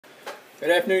Good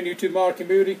afternoon, YouTube model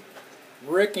community.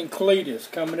 Rick and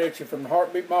Cletus coming at you from the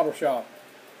Heartbeat Model Shop.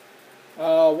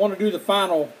 I want to do the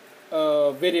final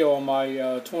video on my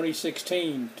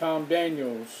 2016 Tom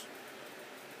Daniels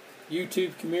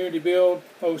YouTube community build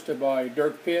hosted by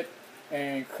Dirk Pitt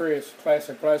and Chris,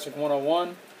 Classic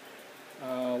 101.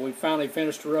 We finally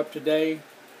finished her up today.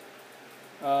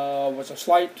 Was a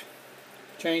slight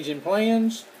change in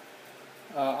plans.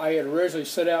 I had originally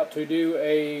set out to do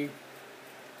a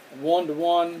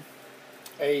one-to-one,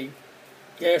 a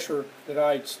gasher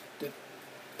that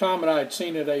Tom and I had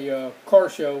seen at a car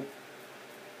show.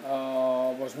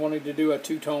 Was wanting to do a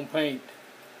two-tone paint,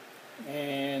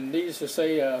 and needless to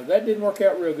say, that didn't work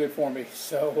out real good for me.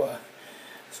 So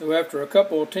after a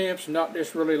couple attempts, not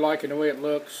just really liking the way it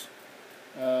looks,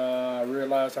 I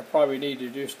realized I probably need to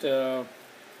just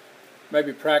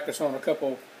maybe practice on a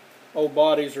couple old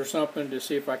bodies or something to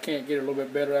see if I can't get a little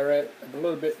bit better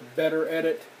at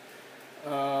it.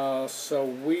 So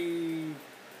we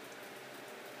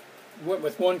went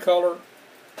with one color.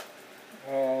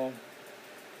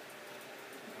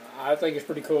 I think it's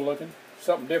pretty cool looking,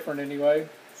 something different anyway.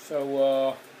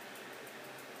 So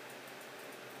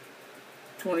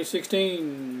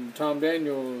 2016 Tom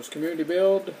Daniels community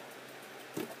build,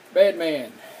 Bad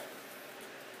Man.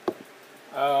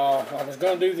 I was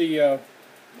going to do the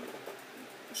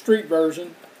street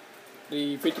version,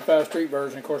 the 55 street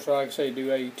version. Of course, like I say,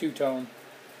 do a two-tone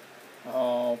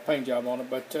paint job on it,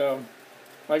 but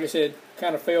like I said,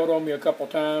 kind of failed on me a couple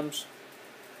times.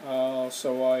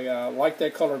 So I like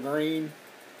that color green,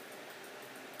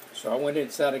 so I went and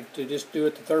decided to just do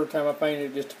it the third time I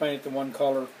painted it, just to paint it the one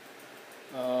color.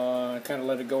 Kind of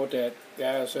let it go with that,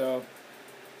 guys.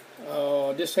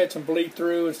 Just had some bleed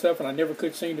through and stuff, and I never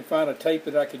could seem to find a tape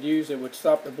that I could use that would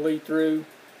stop the bleed through.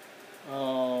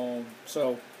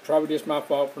 So probably just my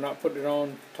fault for not putting it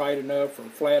on tight enough or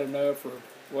flat enough or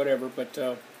whatever, but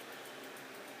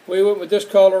we went with this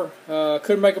color.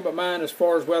 Couldn't make up my mind as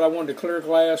far as whether I wanted the clear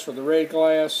glass or the red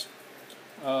glass.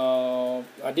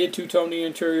 I did two-tone the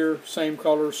interior, same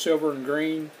color, silver and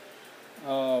green.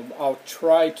 I'll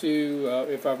try to,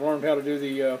 if I've learned how to do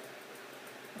the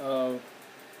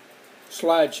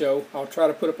slideshow, I'll try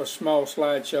to put up a small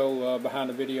slideshow behind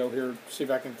the video here, see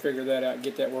if I can figure that out,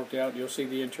 get that worked out. You'll see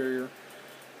the interior.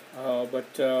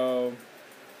 But the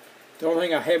only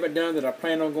thing I haven't done that I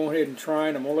plan on going ahead and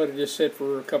trying, I'm going to let it just sit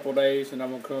for a couple of days, and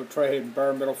I'm going to go try ahead and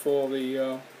bare metal foil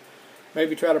the,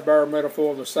 maybe try to bare metal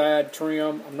foil the side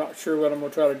trim. I'm not sure what I'm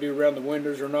going to try to do around the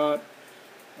windows or not.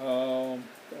 I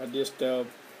just,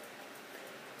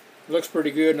 looks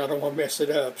pretty good, and I don't want to mess it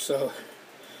up, so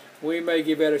we may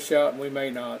give that a shot and we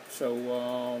may not.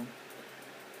 So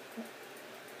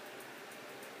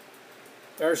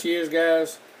there she is,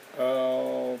 guys.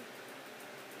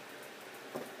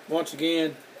 Once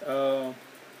again,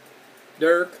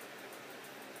 Dirk,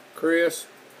 Chris,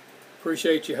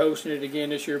 appreciate you hosting it again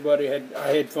this year, buddy. I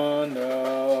had fun.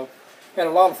 Had a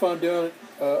lot of fun doing it,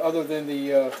 other than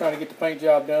the trying to get the paint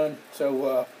job done.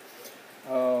 So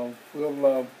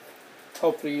we'll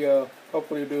hopefully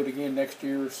do it again next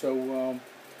year or so.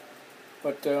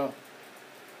 But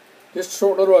just a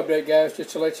short little update, guys, just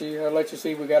to let you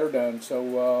see we got her done.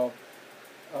 So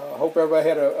hope everybody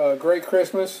had a great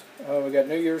Christmas. We got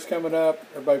New Year's coming up.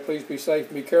 Everybody, please be safe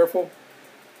and be careful.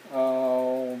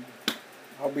 I'll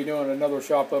be doing another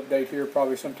shop update here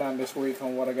probably sometime this week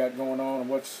on what I got going on and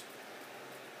what's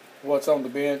on the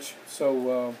bench.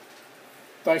 So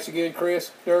thanks again,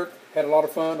 Chris, Dirk. Had a lot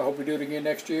of fun. I hope we do it again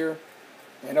next year.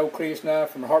 And old Cletus and I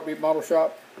from the Heartbeat Model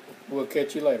Shop. We'll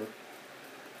catch you later.